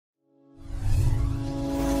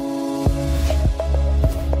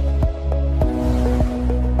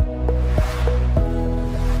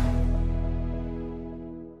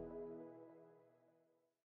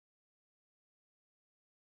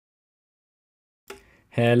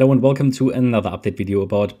Hello and welcome to another update video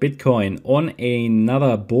about Bitcoin on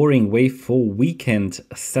another boring wave 4 weekend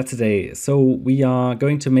Saturday. So we are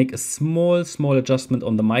going to make a small adjustment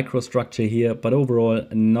on the microstructure here, but overall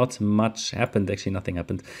not much happened. Actually, nothing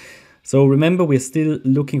happened. So remember, we're still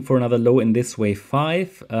looking for another low in this wave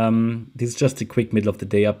 5. This is just a quick middle of the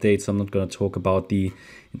day update, so I'm not going to talk about the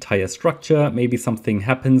entire structure. Maybe something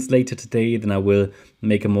happens later today, then I will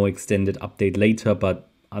make a more extended update later, but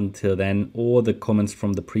until then, all the comments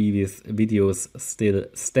from the previous videos still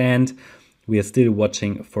stand. We are still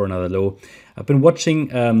watching for another low. I've been watching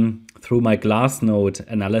through my Glassnode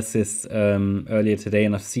analysis earlier today,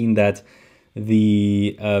 and I've seen that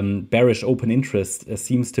the bearish open interest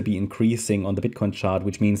seems to be increasing on the Bitcoin chart,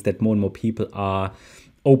 which means that more and more people are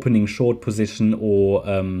opening short position or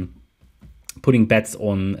putting bets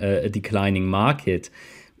on a declining market,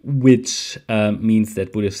 which means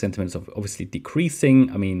that bullish sentiment is obviously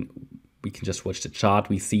decreasing. I mean, we can just watch the chart,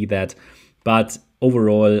 we see that. But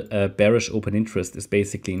overall, bearish open interest is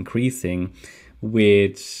basically increasing,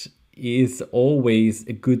 which is always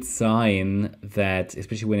a good sign that,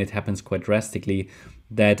 especially when it happens quite drastically,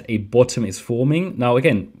 that a bottom is forming. Now,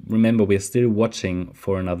 again, remember, we're still watching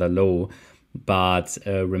for another low. But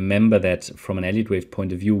remember that from an Elliott Wave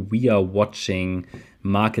point of view, we are watching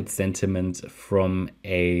market sentiment from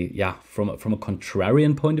a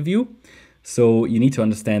contrarian point of view. So you need to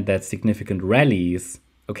understand that significant rallies,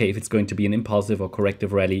 okay, if it's going to be an impulsive or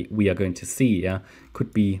corrective rally, we are going to see,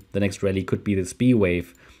 could be the next rally, could be this B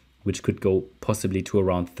wave, which could go possibly to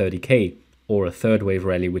around 30K, or a third wave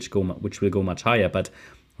rally, which will go much higher. But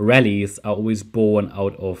rallies are always born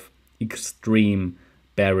out of extreme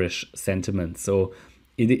bearish sentiment. So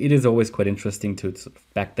it is always quite interesting to sort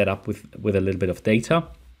of back that up with a little bit of data.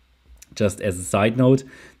 Just as a side note,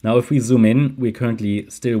 now if we zoom in, we're currently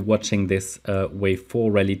still watching this wave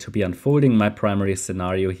 4 rally to be unfolding. My primary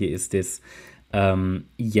scenario here is this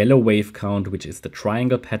yellow wave count, which is the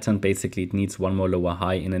triangle pattern. Basically, it needs one more lower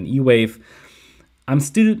high in an E wave. I'm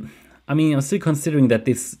still considering that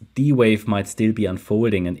this D wave might still be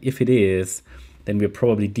unfolding, and if it is, then we're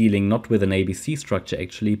probably dealing not with an ABC structure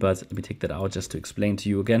actually, but let me take that out just to explain to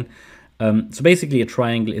you again. So basically a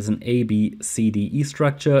triangle is an ABCDE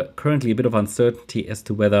structure. Currently a bit of uncertainty as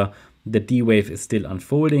to whether the D wave is still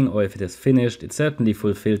unfolding or if it has finished. It certainly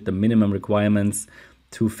fulfilled the minimum requirements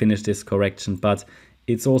to finish this correction, but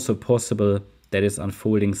it's also possible that it's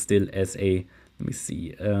unfolding still as a, let me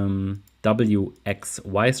see,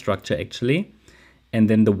 WXY structure actually. And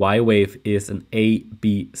then the Y wave is an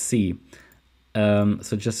ABC.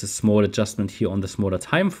 So just a small adjustment here on the smaller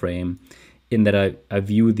time frame, in that I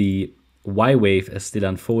view the Y wave as still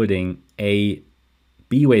unfolding, a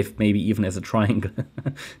B wave maybe even as a triangle.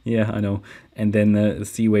 Yeah, I know. And then the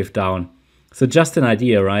C wave down. So just an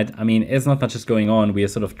idea, right? I mean, as not much is going on, we are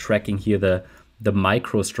sort of tracking here the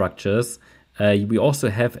microstructures. We also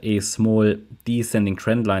have a small descending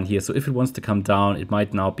trend line here. So if it wants to come down, it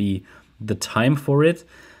might now be the time for it.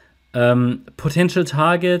 Potential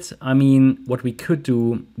target, I mean, what we could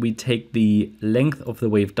do, we take the length of the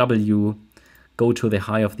wave W, go to the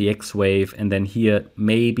high of the X wave, and then here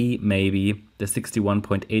maybe the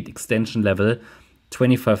 61.8 extension level,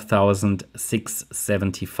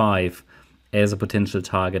 25,675 as a potential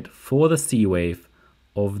target for the C wave,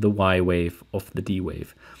 of the Y wave, of the D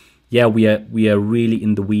wave. Yeah, we are really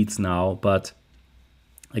in the weeds now, but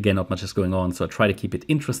again, not much is going on, so I try to keep it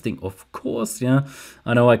interesting, of course, yeah.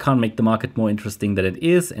 I know I can't make the market more interesting than it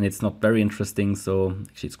is, and it's not very interesting, so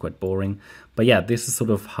actually it's quite boring. But yeah, this is sort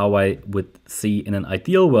of how I would see in an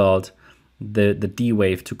ideal world the D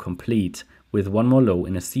wave to complete, with one more low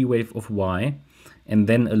in a C wave of Y, and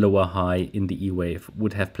then a lower high in the E wave.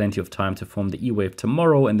 Would have plenty of time to form the E wave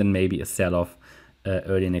tomorrow, and then maybe a sell-off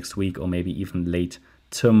early next week, or maybe even late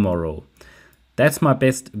tomorrow. That's my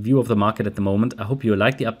best view of the market at the moment. I hope you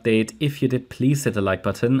liked the update. If you did, please hit the like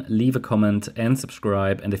button, leave a comment and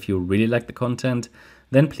subscribe. And if you really like the content,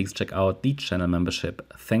 then please check out the channel membership.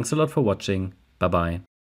 Thanks a lot for watching. Bye-bye.